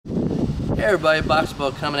Hey everybody,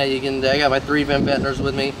 Boxingboa coming at you again today. I got my 3 Vandevetners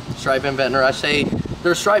with me, striped Vandevetner. I say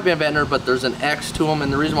they're striped Vandevetner, but there's an X to them,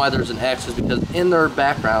 and the reason why there's an X is because in their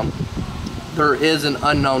background, there is an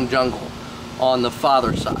unknown jungle on the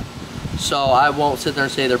father side. So I won't sit there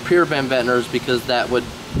and say they're pure Vandevetners because that would,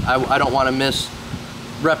 I don't want to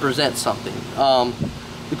misrepresent something.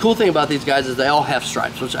 The cool thing about these guys is they all have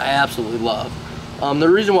stripes, which I absolutely love. The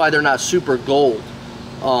reason why they're not super gold,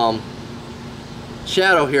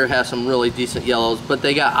 Shadow here has some really decent yellows, but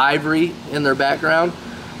they got ivory in their background,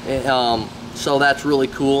 so that's really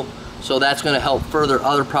cool. So that's going to help further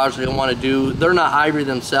other projects they want to do. They're not ivory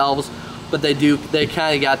themselves, but they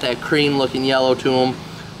kind of got that cream looking yellow to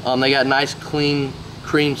them. They got nice clean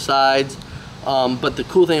cream sides, but the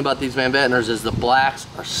cool thing about these Vandevetners is the blacks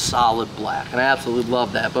are solid black, and I absolutely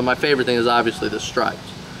love that. But my favorite thing is obviously the stripes.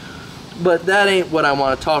 But that ain't what I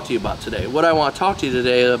want to talk to you about today. What I want to talk to you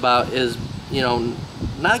today about is, you know,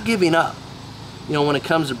 not giving up, you know, when it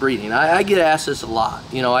comes to breeding. I get asked this a lot.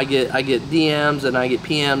 You know, I get DMs and I get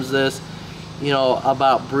PMs this, you know,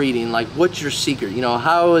 about breeding. Like, what's your secret? You know,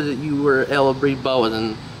 how is it you were able to breed boas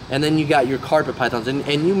and then you got your carpet pythons and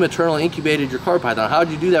you maternally incubated your carpet python. How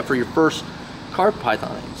did you do that for your first carpet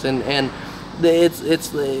python eggs? And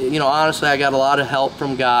it's you know, honestly, I got a lot of help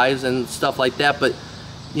from guys and stuff like that, but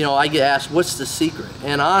you know, I get asked, what's the secret?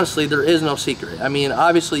 And honestly, there is no secret. I mean,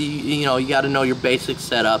 obviously, you know, you got to know your basic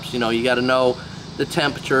setups. You know, you got to know the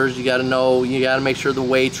temperatures. You got to make sure the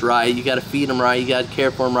weight's right. You got to feed them right. You got to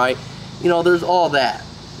care for them right. You know, there's all that.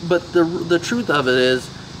 But the truth of it is,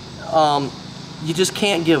 you just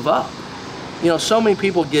can't give up. You know, so many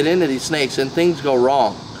people get into these snakes and things go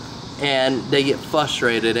wrong, and they get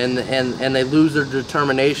frustrated and they lose their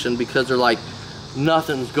determination because they're like,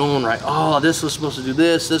 nothing's going right. Oh, this was supposed to do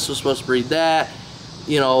this was supposed to breed that,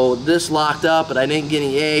 you know, this locked up but I didn't get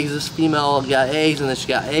any eggs, this female got eggs and then she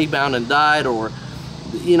got egg bound and died, or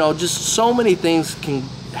you know, just so many things can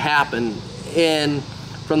happen. And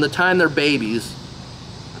from the time they're babies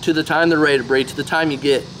to the time they're ready to breed to the time you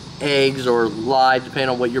get eggs or live, depending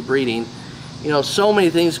on what you're breeding, you know, so many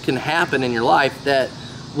things can happen in your life that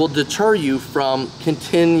will deter you from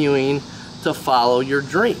continuing to follow your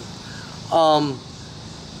dream.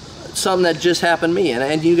 Something that just happened to me,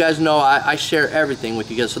 and you guys know I share everything with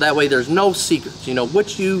you guys, so that way there's no secrets. You know,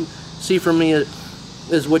 what you see from me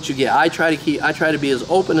is what you get. I try to be as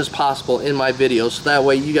open as possible in my videos, so that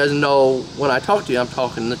way you guys know when I talk to you, I'm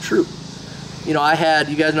talking the truth. You know,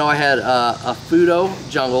 you guys know I had a Fudo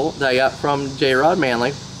Jungle that I got from J-Rod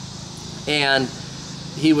Manley, and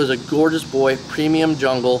he was a gorgeous boy, premium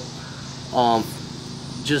jungle,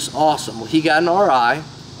 just awesome. He got an RI.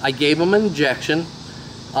 I gave him an injection.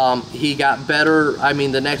 He got better. I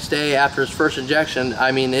mean, the next day after his first injection,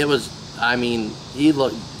 I mean, he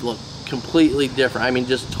looked completely different. I mean,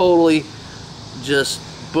 just totally, just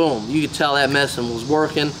boom. You could tell that medicine was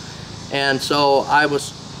working. And so I was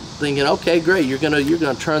thinking, okay, great. You're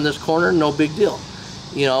gonna turn this corner. No big deal.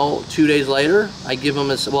 You know, 2 days later, I give him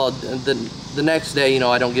the next day. You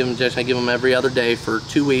know, I don't give him injection. I give him every other day for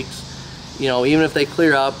 2 weeks. You know, even if they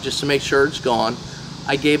clear up, just to make sure it's gone.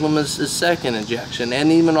 I gave him his second injection,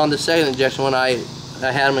 and even on the second injection, when I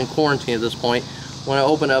had him in quarantine at this point, when I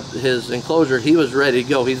opened up his enclosure, he was ready to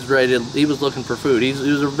go. He was looking for food. He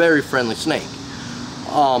was a very friendly snake.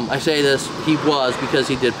 I say this, he was, because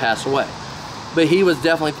he did pass away, but he was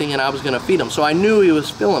definitely thinking I was going to feed him. So I knew he was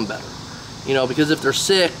feeling better, you know, because if they're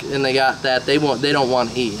sick and they got that, they don't want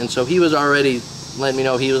to eat, and so he was already letting me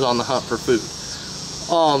know he was on the hunt for food.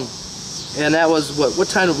 And that was, what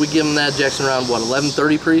time did we give him that injection? Around, what,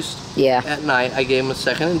 11:30, Priest? Yeah. At night, I gave him a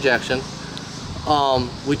second injection.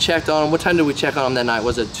 We checked on him. What time did we check on him that night?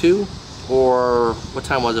 Was it 2? Or what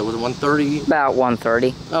time was it? Was it 1:30? About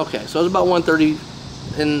 1:30. Okay, so it was about 1:30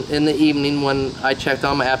 in the evening when I checked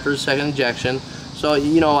on him after his second injection. So,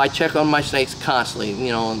 you know, I check on my snakes constantly,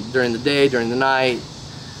 you know, during the day, during the night,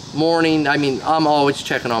 morning. I mean, I'm always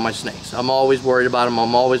checking on my snakes. I'm always worried about them.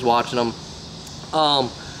 I'm always watching them.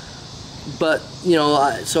 But, you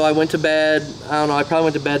know, so I went to bed. I don't know, I probably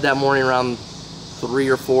went to bed that morning around 3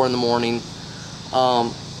 or 4 in the morning.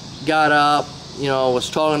 Got up, you know,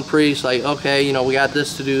 was talking to Priest, like, okay, you know, we got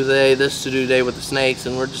this to do today with the snakes,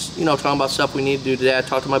 and we're just, you know, talking about stuff we need to do today. I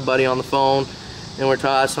talked to my buddy on the phone, and we're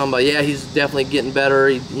talking about, yeah, he's definitely getting better.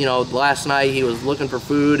 You know, last night he was looking for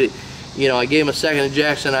food. You know, I gave him a second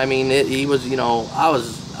injection. I mean, he was, you know, I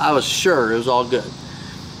was sure it was all good.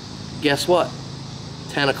 Guess what?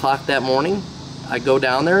 10 o'clock that morning, I go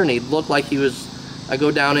down there, and he looked like he was, I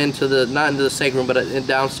go down into the, not into the snake room, but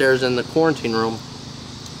downstairs in the quarantine room,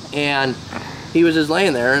 and he was just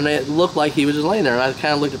laying there, and it looked like he was just laying there, and I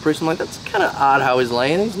kind of looked at Priest, I'm like, that's kind of odd how he's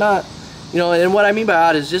laying. He's not, You know, and what I mean by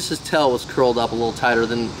odd is just his tail was curled up a little tighter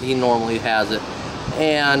than he normally has it.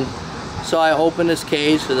 And so I opened his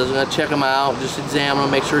cage because I was going to check him out, just examine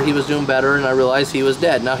him, make sure he was doing better, and I realized he was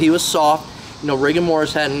dead. Now, he was soft. You know, rigor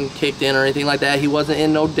mortis hadn't kicked in or anything like that. He wasn't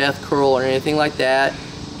in no death curl or anything like that.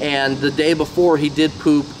 And the day before, he did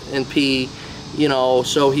poop and pee, you know,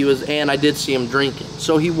 so he was, and I did see him drinking.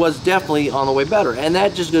 So he was definitely on the way better. And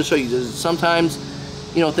that just goes to show you that sometimes,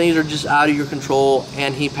 you know, things are just out of your control,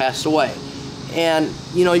 and he passed away. And,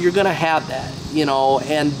 you know, you're going to have that, you know,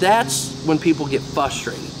 and that's when people get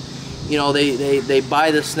frustrated. You know, they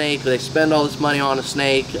buy the snake, they spend all this money on a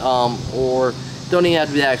snake, or don't even have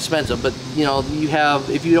to be that expensive, but you know,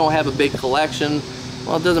 if you don't have a big collection,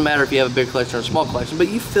 well, it doesn't matter if you have a big collection or a small collection, but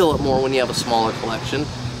you feel it more when you have a smaller collection.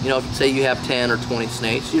 You know, if say you have 10 or 20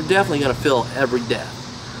 snakes, you're definitely going to feel every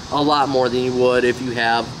death a lot more than you would if you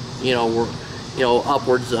have, you know,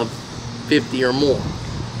 upwards of 50 or more.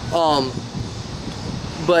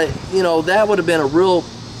 But you know, that would have been a real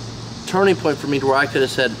turning point for me to where I could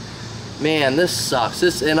have said, man, this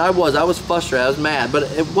sucks. And I was frustrated, I was mad, but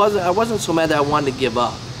I wasn't so mad that I wanted to give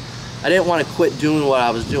up. I didn't want to quit doing what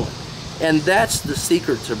I was doing. And that's the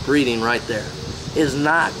secret to breeding right there, is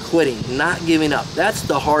not quitting, not giving up. That's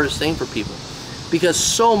the hardest thing for people, because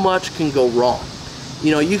so much can go wrong.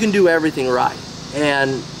 You know, you can do everything right,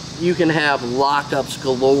 and you can have lockups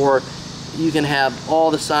galore, you can have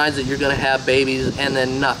all the signs that you're going to have babies, and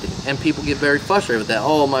then nothing. And people get very frustrated with that.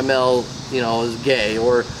 Oh, my male, you know, is gay,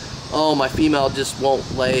 or oh, my female just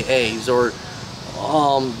won't lay eggs, or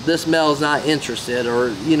this male is not interested,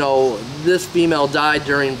 or you know, this female died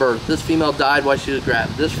during birth, this female died while she was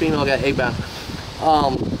gravid, this female got egg bound.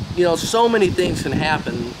 You know, so many things can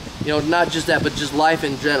happen, you know, not just that, but just life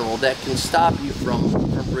in general, that can stop you from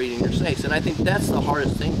breeding your snakes. And I think that's the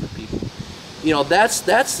hardest thing for people. You know, that's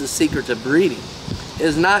the secret to breeding,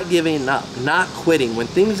 is not giving up, not quitting. When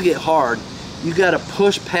things get hard, you got to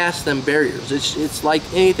push past them barriers. It's like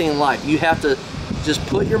anything in life. You have to just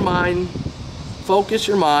put your mind, focus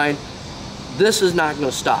your mind. This is not going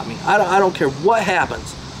to stop me. I don't care what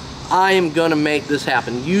happens. I am going to make this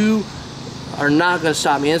happen. You are not going to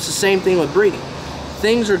stop me. And it's the same thing with breeding.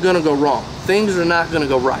 Things are going to go wrong. Things are not going to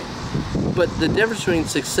go right. But the difference between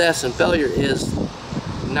success and failure is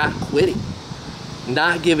not quitting,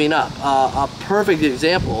 not giving up. A perfect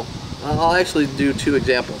example, I'll actually do two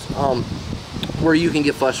examples where you can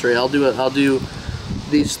get frustrated. I'll do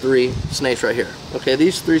these 3 snakes right here. Okay,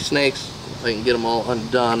 these 3 snakes, if I can get them all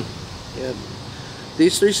undone. Yeah.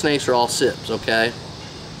 These 3 snakes are all sips, okay?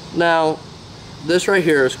 Now, this right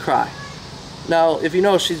here is Cry. Now, if you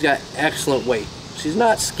know, she's got excellent weight. She's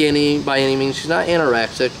not skinny by any means, she's not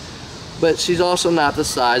anorexic, but she's also not the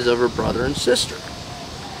size of her brother and sister.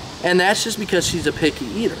 And that's just because she's a picky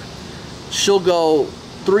eater. She'll go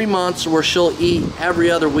 3 months where she'll eat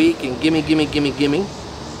every other week and gimme, gimme, gimme, gimme.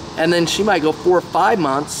 And then she might go 4 or 5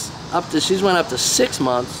 months, she's went up to 6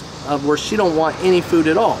 months of where she don't want any food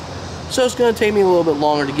at all. So it's gonna take me a little bit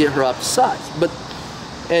longer to get her up to size.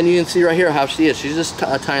 And you can see right here how she is. She's just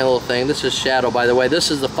a tiny little thing. This is Shadow, by the way.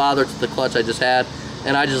 This is the father to the clutch I just had.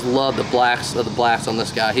 And I just love the blacks on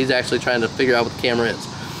this guy. He's actually trying to figure out what the camera is.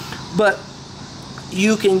 But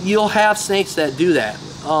you'll have snakes that do that.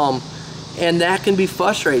 And that can be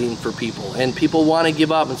frustrating for people. And people want to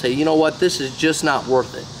give up and say, you know what, this is just not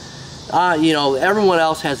worth it. You know, everyone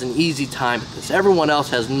else has an easy time at this. Everyone else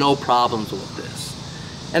has no problems with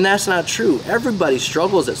this. And that's not true. Everybody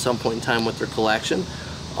struggles at some point in time with their collection.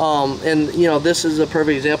 And you know, this is a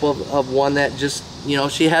perfect example of one that just, you know,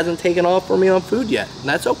 she hasn't taken off for me on food yet. And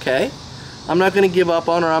that's okay. I'm not going to give up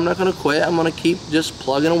on her. I'm not going to quit. I'm going to keep just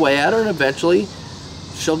plugging away at her, and eventually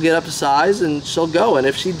she'll get up to size and she'll go. And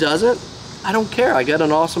if she doesn't, I don't care. I got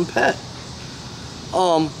an awesome pet.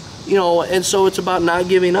 You know, and so it's about not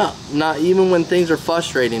giving up, not even when things are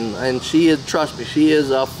frustrating. And she is, trust me, she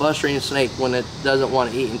is a frustrating snake when it doesn't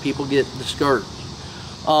want to eat, and people get discouraged.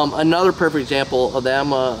 Another perfect example of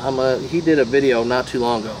that, he did a video not too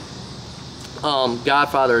long ago.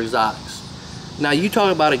 Godfather Exotics. Now you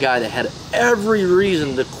talk about a guy that had every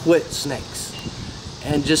reason to quit snakes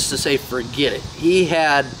and just to say forget it.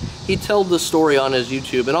 He told the story on his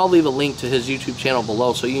YouTube, and I'll leave a link to his YouTube channel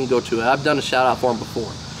below so you can go to it. I've done a shout out for him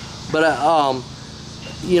before. But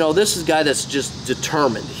you know, this is a guy that's just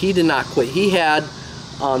determined. He did not quit. He had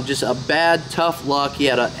just a bad, tough luck. He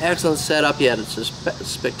had an excellent setup. He had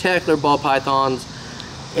spectacular ball pythons,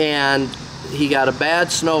 and he got a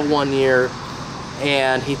bad snow one year,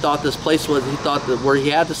 and he thought this place was, he thought that where he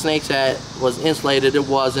had the snakes at was insulated. It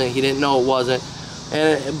wasn't. He didn't know it wasn't.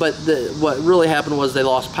 But what really happened was they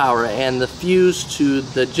lost power, and the fuse to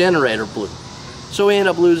the generator blew. So he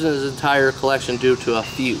ended up losing his entire collection due to a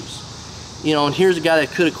fuse. You know, and here's a guy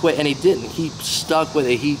that could have quit and he didn't. He stuck with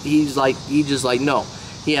it. He's just like, no.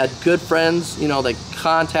 He had good friends, you know, that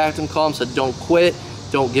contact him, call him, said, don't quit,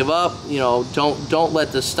 don't give up, you know, don't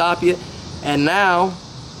let this stop you. And now,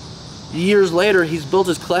 years later, he's built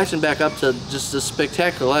his collection back up to just a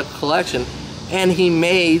spectacular collection, and he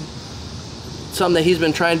made something that he's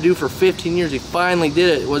been trying to do for 15 years. He finally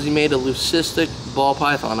did it. He made a leucistic ball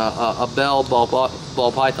python, a bell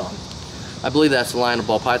ball python. I believe that's the line of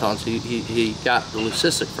ball pythons he got the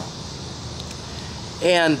leucistic from.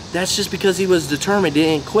 And that's just because he was determined. He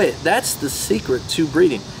didn't quit. That's the secret to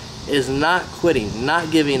breeding, is not quitting, not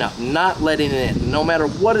giving up, not letting it in, no matter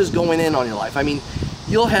what is going in on your life. I mean,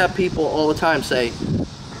 you'll have people all the time say,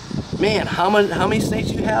 man, how many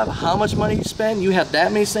snakes you have? How much money you spend? You have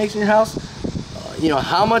that many snakes in your house? You know,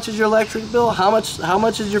 how much is your electric bill? How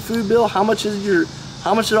much is your food bill? How much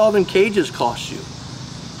did all them cages cost you?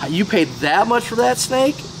 You paid that much for that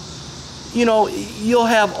snake? You know, you'll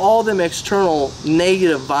have all them external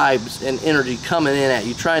negative vibes and energy coming in at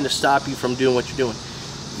you, trying to stop you from doing what you're doing.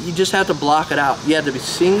 You just have to block it out. You have to be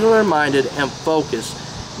singular-minded and focused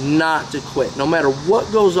not to quit. No matter what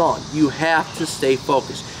goes on, you have to stay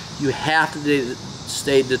focused. You have to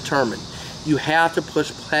stay determined. You have to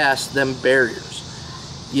push past them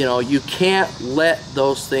barriers. You know, you can't let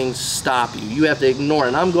those things stop you. You have to ignore it.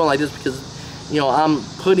 And I'm going like this because, you know, I'm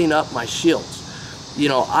putting up my shields. You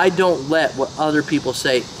know, I don't let what other people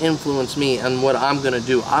say influence me and what I'm going to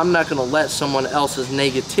do. I'm not going to let someone else's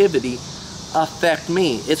negativity affect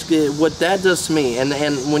me. It's what that does to me. And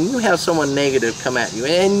when you have someone negative come at you,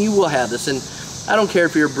 and you will have this, and I don't care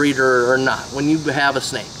if you're a breeder or not, when you have a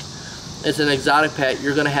snake, it's an exotic pet,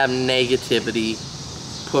 you're going to have negativity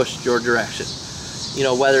pushed your direction. You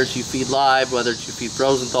know, whether it's you feed live, whether it's you feed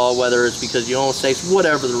frozen thaw, whether it's because you own snakes,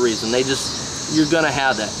 whatever the reason, you're going to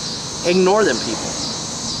have that. Ignore them people.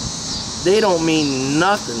 They don't mean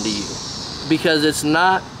nothing to you because it's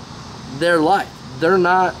not their life. They're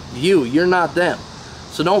not you. You're not them.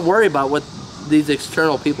 So don't worry about what these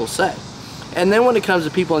external people say. And then when it comes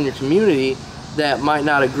to people in your community that might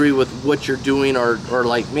not agree with what you're doing, or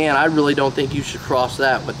like, man, I really don't think you should cross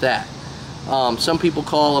that with that. Some people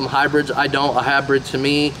call them hybrids. I don't. A hybrid to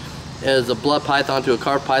me is a blood python to a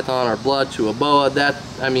carp python, or blood to a boa. A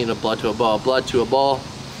blood to a boa, blood to a ball.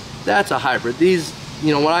 That's a hybrid. These,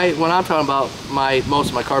 you know, when I'm talking about most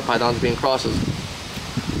of my carp pythons being crosses,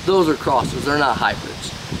 those are crosses. They're not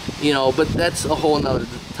hybrids. You know, but that's a whole nother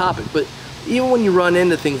topic. But even when you run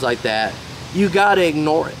into things like that, you gotta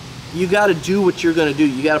ignore it. You gotta do what you're gonna do.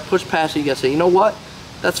 You gotta push past it. You gotta say, you know what?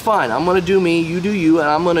 That's fine. I'm gonna do me, you do you, and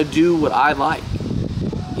I'm gonna do what I like.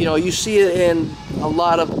 You know, you see it in a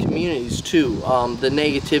lot of communities too. The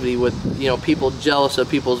negativity with, you know, people jealous of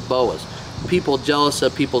people's boas, people jealous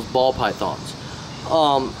of people's ball pythons,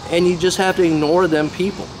 and you just have to ignore them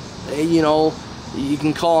people. You know, you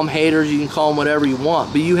can call them haters, you can call them whatever you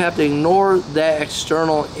want, but you have to ignore that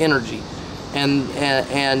external energy, and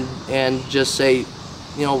just say,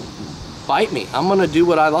 you know, bite me. I'm gonna do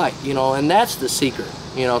what I like. You know, and that's the secret.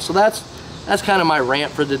 You know, so that's kind of my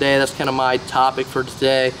rant for today. That's kind of my topic for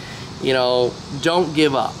today. You know, don't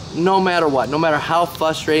give up, no matter what, no matter how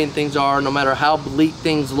frustrating things are, no matter how bleak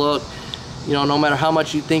things look, you know, no matter how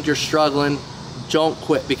much you think you're struggling, don't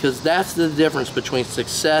quit, because that's the difference between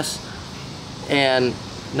success and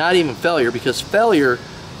not even failure, because failure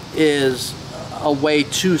is a way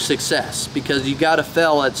to success, because you got to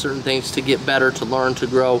fail at certain things to get better, to learn, to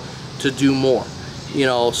grow, to do more. You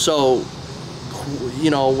know, so, you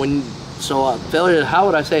know, failure, how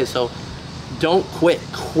would I say it? So don't quit.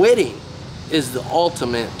 Quitting is the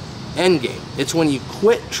ultimate end game. It's when you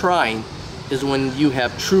quit trying is when you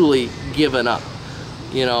have truly given up.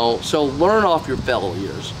 You know, so learn off your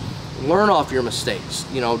failures, learn off your mistakes.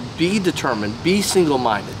 You know, be determined, be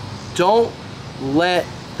single-minded. Don't let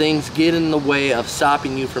things get in the way of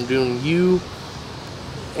stopping you from doing you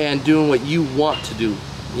and doing what you want to do.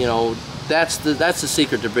 You know, that's the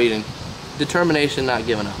secret to breeding. Determination, not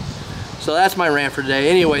giving up. So that's my rant for today.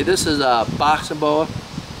 Anyway, this is a Boxingboa.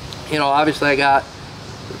 You know, obviously I got,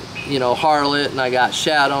 you know, Harlot, and I got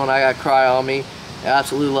Shadow, and I got Cry on me. I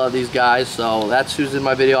absolutely love these guys. So that's who's in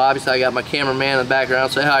my video. Obviously I got my cameraman in the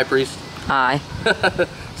background. Say hi, Priest. Hi.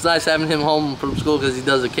 It's nice having him home from school because he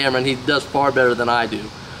does the camera, and he does far better than I do.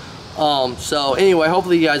 So anyway,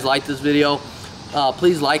 hopefully you guys like this video.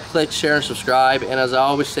 Please like, click, share, and subscribe. And as I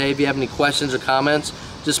always say, if you have any questions or comments,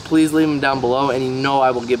 just please leave them down below, and you know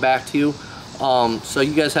I will get back to you. So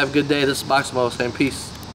you guys have a good day. This is Boxingboa saying peace.